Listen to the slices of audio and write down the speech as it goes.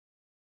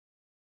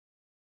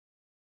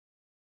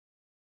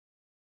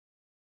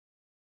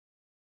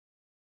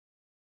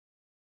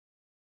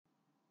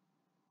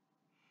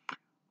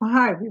Well,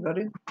 hi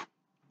everybody.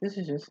 This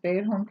is your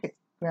stay-at-home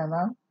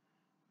grandma.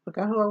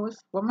 Forgot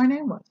what my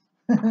name was,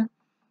 and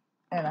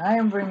I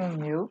am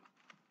bringing you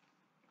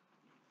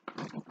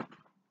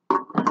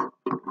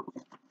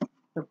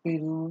the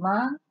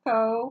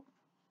Belanko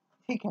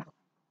tea kettle.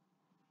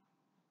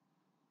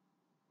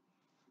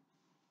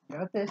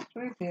 Got this to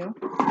review,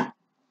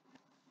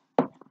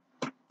 so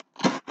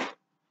I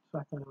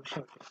thought I would show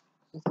you.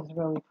 This is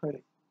really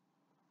pretty.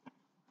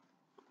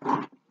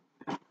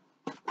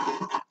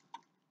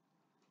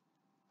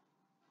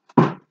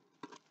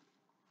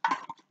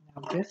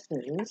 Now this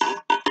is.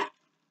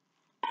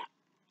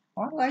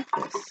 Oh, I like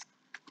this.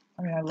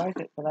 I mean, I like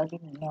it, but I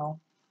didn't know.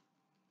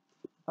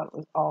 I thought it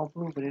was all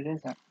blue, but it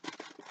isn't.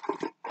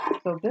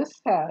 So this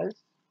has.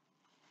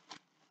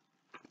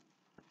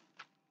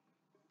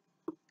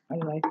 I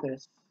like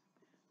this.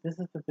 This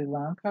is the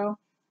Belanko,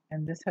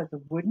 and this has a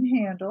wooden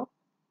handle,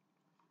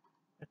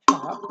 the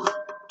top.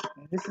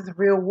 And this is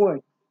real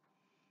wood.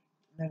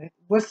 And it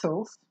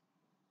whistles.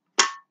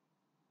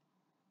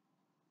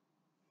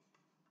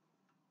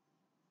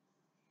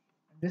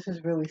 This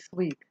is really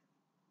sleek.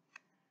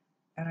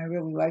 And I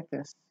really like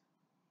this.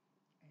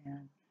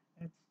 And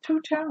it's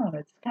two-tone.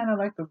 It's kind of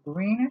like a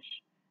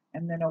greenish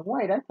and then a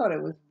white. I thought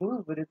it was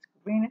blue, but it's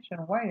greenish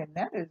and white, and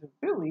that is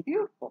really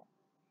beautiful.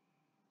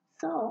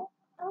 So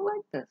I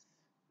like this.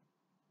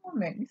 I'll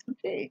make me some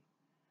tea.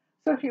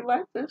 So if you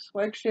like this,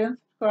 like, share, and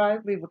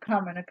subscribe. Leave a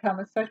comment in the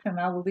comment section.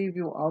 I will leave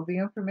you all the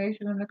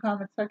information in the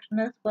comment section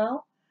as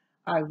well.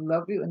 I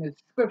love you, in the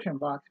description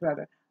box,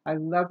 rather. I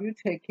love you.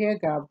 Take care.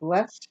 God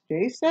bless.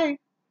 Stay safe.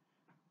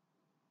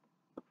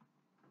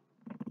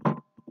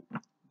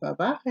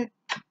 Bye-bye.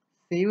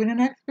 See you in the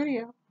next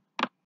video.